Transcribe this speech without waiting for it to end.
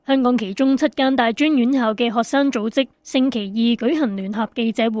香港其中7間大專院校嘅學生組織星期二舉行聯合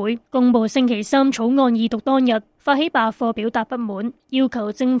記者會，公佈星期三草案二讀當日發起罷課表達不滿，要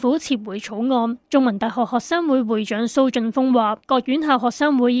求政府撤回草案。中文大學學生會會長蘇俊峰話，各院校學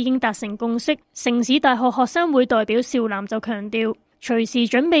生會已經達成共識。城市大學學生會代表邵嵐就強調，隨時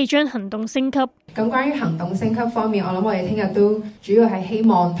準備將行動升級。咁關於行動升級方面，我諗我哋聽日都主要係希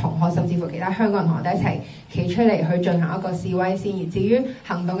望同學甚至乎其他香港人同學哋一齊企出嚟去進行一個示威先。而至於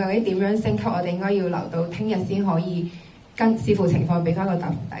行動究竟點樣升級，我哋應該要留到聽日先可以視乎情況俾翻個答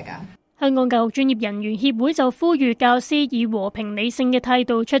覆大家。香港教育專業人員協會就呼籲教師以和平理性嘅態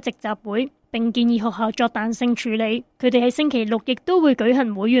度出席集會，並建議學校作彈性處理。佢哋喺星期六亦都會舉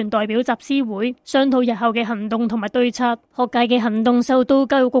行會員代表集思會，商討日後嘅行動同埋對策。學界嘅行動受到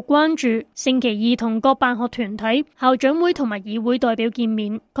教育局關注，星期二同各辦學團體、校長會同埋議會代表見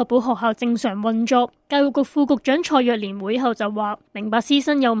面，確保學校正常運作。教育局副局長蔡若蓮會後就話，明白師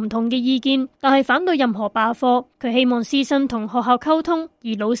生有唔同嘅意見，但係反對任何罷課。佢希望師生同學校溝通，而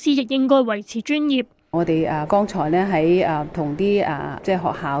老師亦應該維持專業。我哋剛才咧喺同啲即係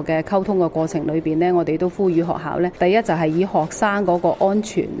學校嘅溝通嘅過程裏邊咧，我哋都呼籲學校咧，第一就係以學生嗰個安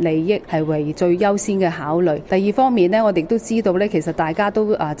全利益係為最優先嘅考慮。第二方面咧，我哋都知道咧，其實大家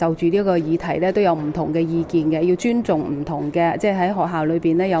都就住呢個議題咧都有唔同嘅意見嘅，要尊重唔同嘅，即係喺學校裏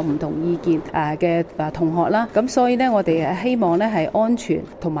邊咧有唔同意見嘅同學啦。咁所以咧，我哋希望咧係安全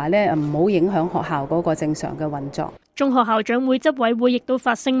同埋咧唔好影響學校嗰個正常嘅運作。中學校長會執委會亦都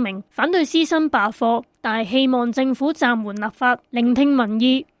發聲明反對師生罷課，但係希望政府暫緩立法，聆聽民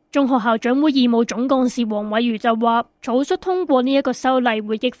意。中學校長會義務總幹事黃偉如就話，草率通過呢一個修例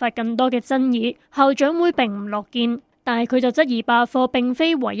會激發更多嘅爭議，校長會並唔樂見，但係佢就質疑罷課並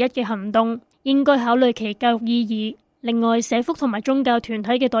非唯一嘅行動，應該考慮其教育意義。另外，社福同埋宗教團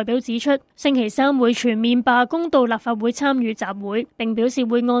體嘅代表指出，星期三會全面罷工到立法會參與集會，並表示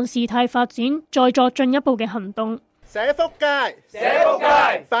會按事態發展再作進一步嘅行動。社福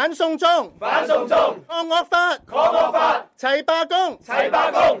界，反送中，抗惡法，齊罷工。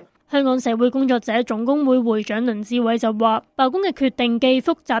香港社會工作者總工會會長林志偉就話，罷工嘅決定既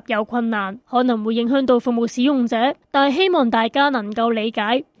複雜又困難，可能會影響到服務使用者，但係希望大家能夠理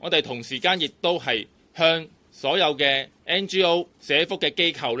解。我哋同時間亦都係向所有嘅 NGO 社福嘅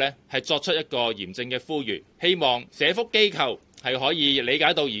機構呢係作出一個嚴正嘅呼籲，希望社福機構係可以理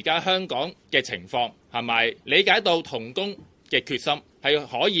解到而家香港嘅情況，係咪理解到同工嘅決心，係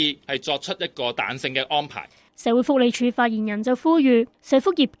可以係作出一個彈性嘅安排。社會福利署發言人就呼籲社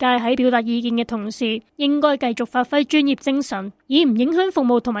福業界喺表達意見嘅同時，應該繼續發揮專業精神，以唔影響服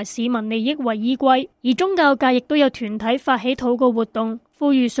務同埋市民利益為依歸。而宗教界亦都有團體發起禱告活動，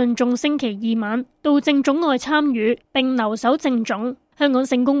呼籲信眾星期二晚到政總外參與並留守政總。香港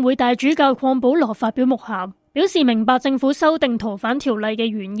聖公會大主教鄺保羅發表牧函，表示明白政府修訂逃犯條例嘅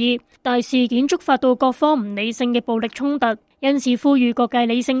原意，但事件觸發到各方唔理性嘅暴力衝突，因此呼籲各界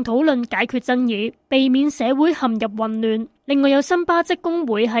理性討論解決爭議，避免社會陷入混亂。另外有新巴職工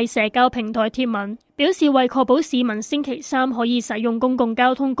會喺社交平台貼文，表示為確保市民星期三可以使用公共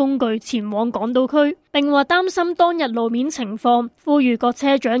交通工具前往港島區，並話擔心當日路面情況，呼籲各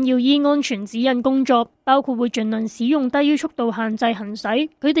車長要依安全指引工作，包括會盡量使用低於速度限制行駛。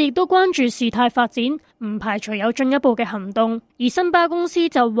佢哋亦都關注事態發展，唔排除有進一步嘅行動。而新巴公司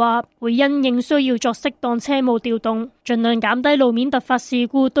就話會因應需要作適當車務調動，盡量減低路面突發事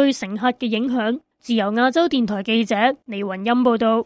故對乘客嘅影響。自由亞洲電台記者李雲欣報道。